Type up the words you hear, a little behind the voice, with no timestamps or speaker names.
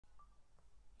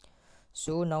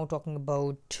So now talking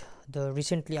about the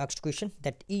recently asked question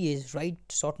that E is write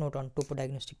short note on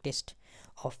topodiagnostic test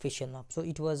of facial nerve. So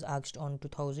it was asked on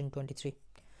 2023.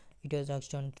 It was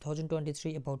asked on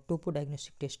 2023 about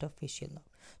topodiagnostic test of facial nerve.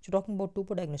 So talking about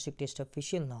topodiagnostic test of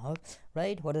facial nerve,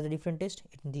 right? What are the different tests?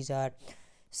 These are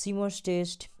Simmers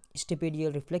test,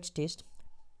 stapedial reflex test,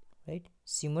 right?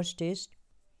 Simmers test,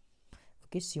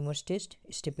 okay, Simmers test,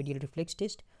 stapedial reflex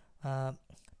test,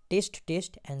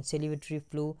 test, and salivatory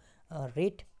flow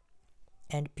rate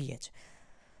and pH.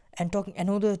 And talking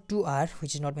another two are,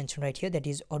 which is not mentioned right here, that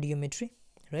is audiometry,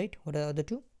 right? What are the other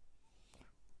two?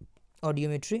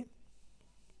 Audiometry,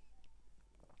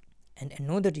 and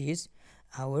another is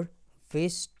our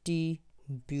vestibulometry.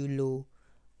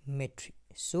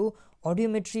 So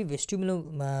audiometry,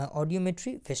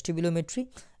 vestibulometry,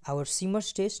 our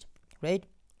Simmers test, right?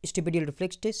 Stapedial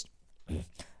reflex test,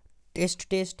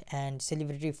 test, and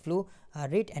salivatory flow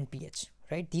rate and pH,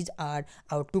 right? These are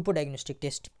our topodiagnostic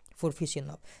test for facial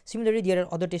nerve. Similarly, there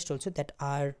are other tests also that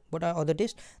are, what are other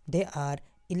tests? They are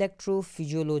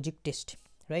electrophysiologic test,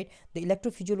 right? The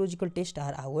electrophysiological test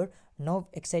are our nerve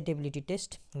excitability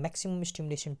test, maximum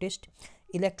stimulation test,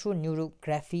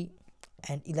 electroneurography,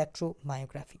 and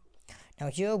electromyography. Now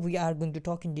here we are going to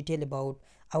talk in detail about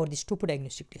our this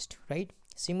topodiagnostic test, right?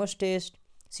 Simmers test.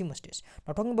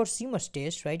 Now talking about Simmers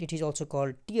test, right? It is also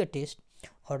called tear test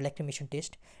or lacrimation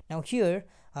test. Now here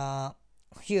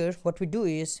what we do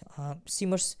is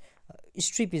Simmers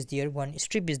strip is there, one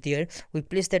strip is there. We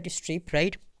place that strip,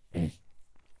 right?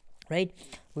 Right,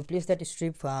 we place that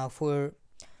strip for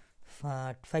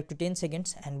 5 to 10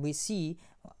 seconds, and we see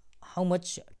how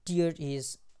much tear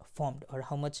is formed, or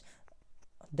how much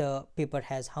the paper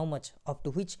has, how much up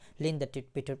to which length that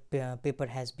paper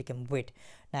has become wet.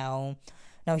 Now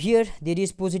here there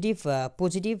is positive,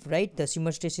 right? The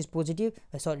Simmers test is positive,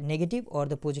 negative or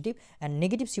the positive, and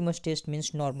negative Simmers test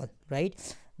means normal, right?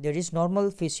 There is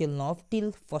normal facial nerve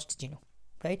till first genu,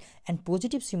 right? And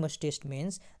positive Simmers test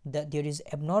means that there is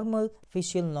abnormal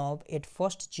facial nerve at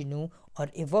first genu or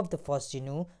above the first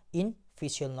genu in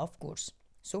facial nerve course.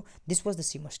 So this was the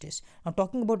Simmers test. Now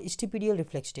talking about stapedial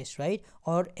reflex test, right,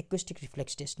 or acoustic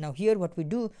reflex test. Now here what we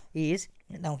do is,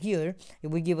 now here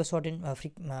we give a certain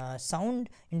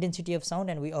sound, intensity of sound,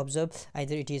 and we observe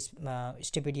either it is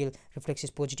stapedial reflex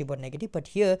is positive or negative. But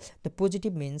here the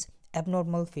positive means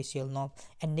abnormal facial nerve,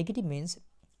 and negative means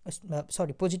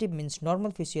positive means normal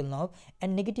facial nerve,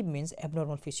 and negative means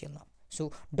abnormal facial nerve.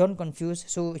 So don't confuse.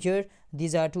 So here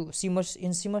these are two Simmers.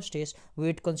 In Simmers test we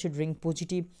are considering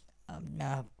positive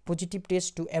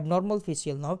test to abnormal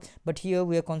facial nerve, but here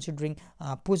we are considering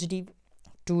positive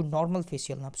to normal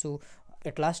facial nerve. So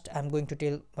at last I'm going to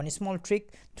tell one small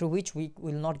trick through which we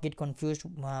will not get confused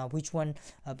which one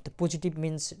the positive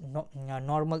means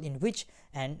normal in which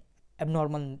and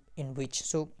abnormal in which.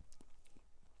 So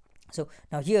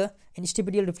now here in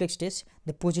stapedial reflex test,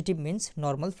 the positive means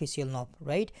normal facial nerve,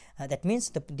 right? That means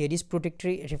there is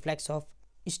protectory reflex of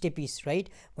stapes, right?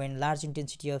 When large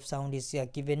intensity of sound is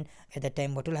given at that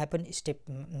time, what will happen?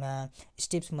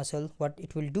 Stapes muscle, what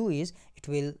it will do is it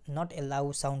will not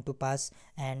allow sound to pass,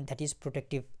 and that is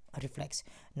protective reflex.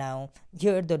 Now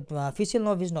here the facial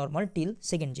nerve is normal till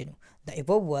second genu. The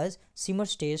above was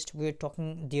Simmers test, we are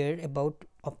talking there about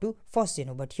up to first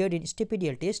genu, but here in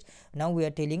stapedial test now we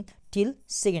are telling till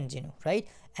second genu, right?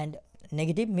 And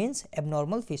negative means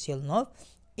abnormal facial nerve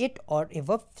it or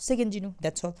above second genu.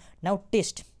 That's all. Now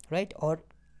test, right, or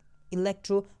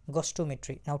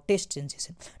electrogustometry. Now test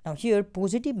sensation. Now here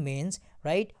positive means,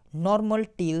 right, normal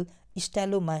till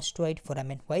stylomastoid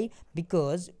foramen. Why?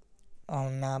 Because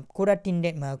coda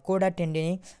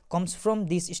tendency comes from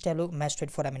this stylomastoid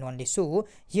foramen only. So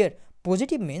here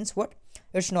positive means what?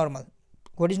 It's normal.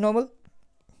 What is normal?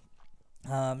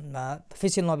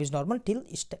 Facial nerve is normal till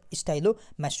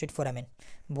stylomastoid foramen.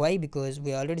 Why? Because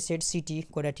we already said CT,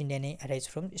 coda tendency, arise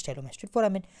from stylomastoid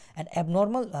foramen. And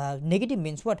abnormal, negative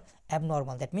means what?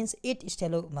 Abnormal. That means it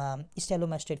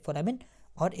stylomastoid foramen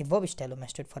or above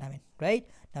stylomastoid foramen, right?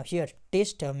 Now here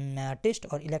test or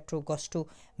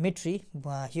electrogustometry.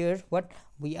 Here what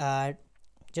we are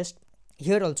just,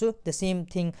 here also the same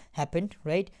thing happened,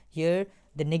 right? Here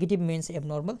the negative means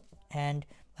abnormal, and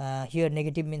here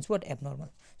negative means what? Abnormal.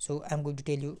 So I'm going to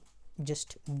tell you,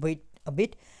 just wait a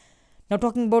bit. Now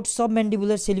talking about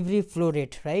submandibular salivary flow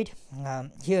rate, right?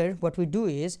 Here what we do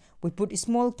is we put a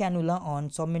small cannula on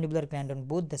submandibular gland on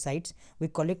both the sides. We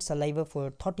collect saliva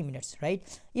for 30 minutes, right?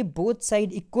 If both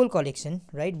side equal collection,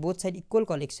 right? Both side equal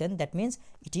collection, that means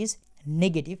it is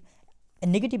negative,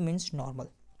 and negative means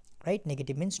normal, right?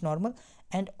 Negative means normal,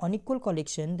 and unequal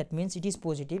collection, that means it is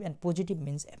positive, and positive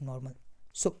means abnormal.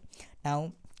 So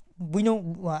now we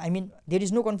know, I mean, there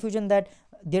is no confusion that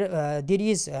there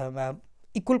is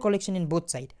equal collection in both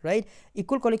side, right?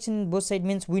 Equal collection in both side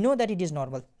means we know that it is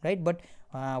normal, right? But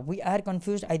we are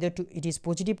confused either to it is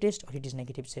positive test or it is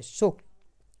negative test. So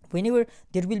whenever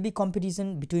there will be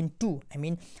comparison between two, I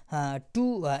mean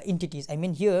two entities, I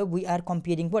mean here we are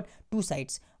comparing what, two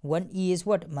sides. One is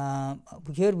what,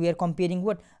 here we are comparing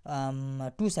what,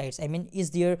 two sides, I mean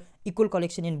is there equal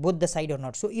collection in both the side or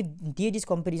not. So if there is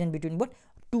comparison between what,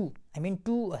 two, I mean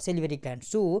two salivary glands,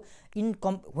 so in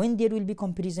when there will be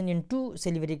comparison in two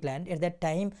salivary gland, at that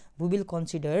time we will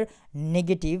consider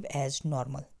negative as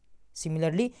normal.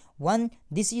 Similarly,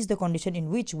 this is the condition in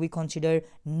which we consider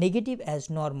negative as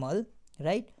normal,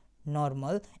 right?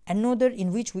 Normal. Another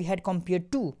in which we had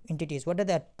compared two entities. What are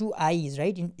the two eyes,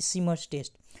 right? In Simmers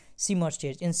test.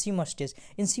 In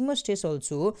Simmers test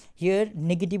also, here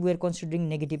negative, we are considering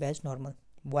negative as normal.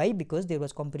 Why? Because there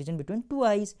was comparison between two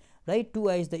eyes, right? Two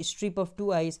eyes, the strip of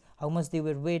two eyes, how much they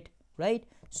were weight, right?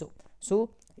 So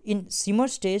in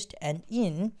Simmers test and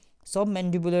in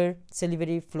submandibular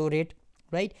salivary flow rate,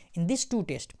 right, in these two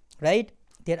tests, right,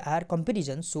 there are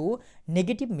comparisons. So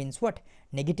negative means what?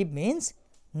 Negative means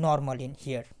normal in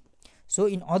here. So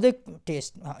in other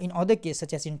tests, in other case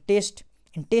such as in test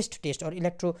or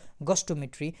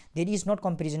electrogustometry, there is not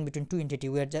comparison between two entity.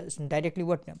 We are just directly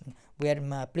what, we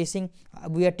are placing,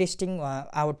 we are testing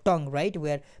our tongue, right?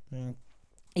 We are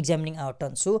examining our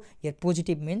tongue. So here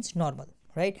positive means normal,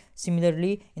 right?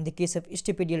 Similarly, in the case of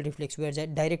stapedial reflex, we are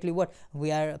directly what,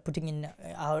 we are putting in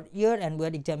our ear and we are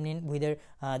examining whether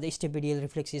the stapedial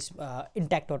reflex is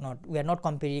intact or not. We are not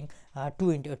comparing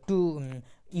two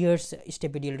ears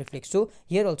stapedial reflex. So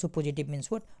here also positive means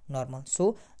what, normal.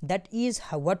 So that is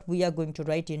what we are going to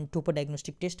write in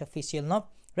topodiagnostic test of facial nerve,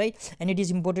 right? And it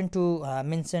is important to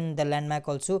mention the landmark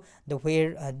also, the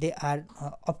where they are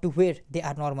up to where they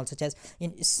are normal, such as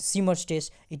in Simmers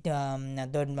test, it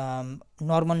the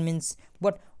normal means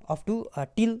what, up to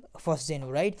till first genu,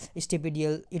 right?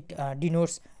 Stapedial, it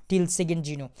denotes till second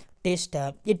genu. Test,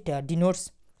 it denotes,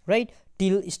 right,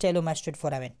 till stylomastoid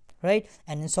foramen, right?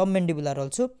 And in submandibular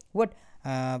also what,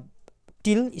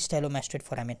 till stylomastoid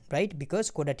foramen, right? Because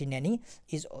coda tendineae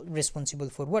is responsible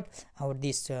for what, our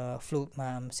this flow,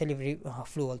 salivary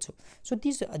flow also. So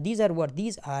these are what,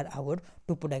 these are our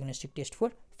topodiagnostic test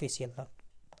for facial nerve.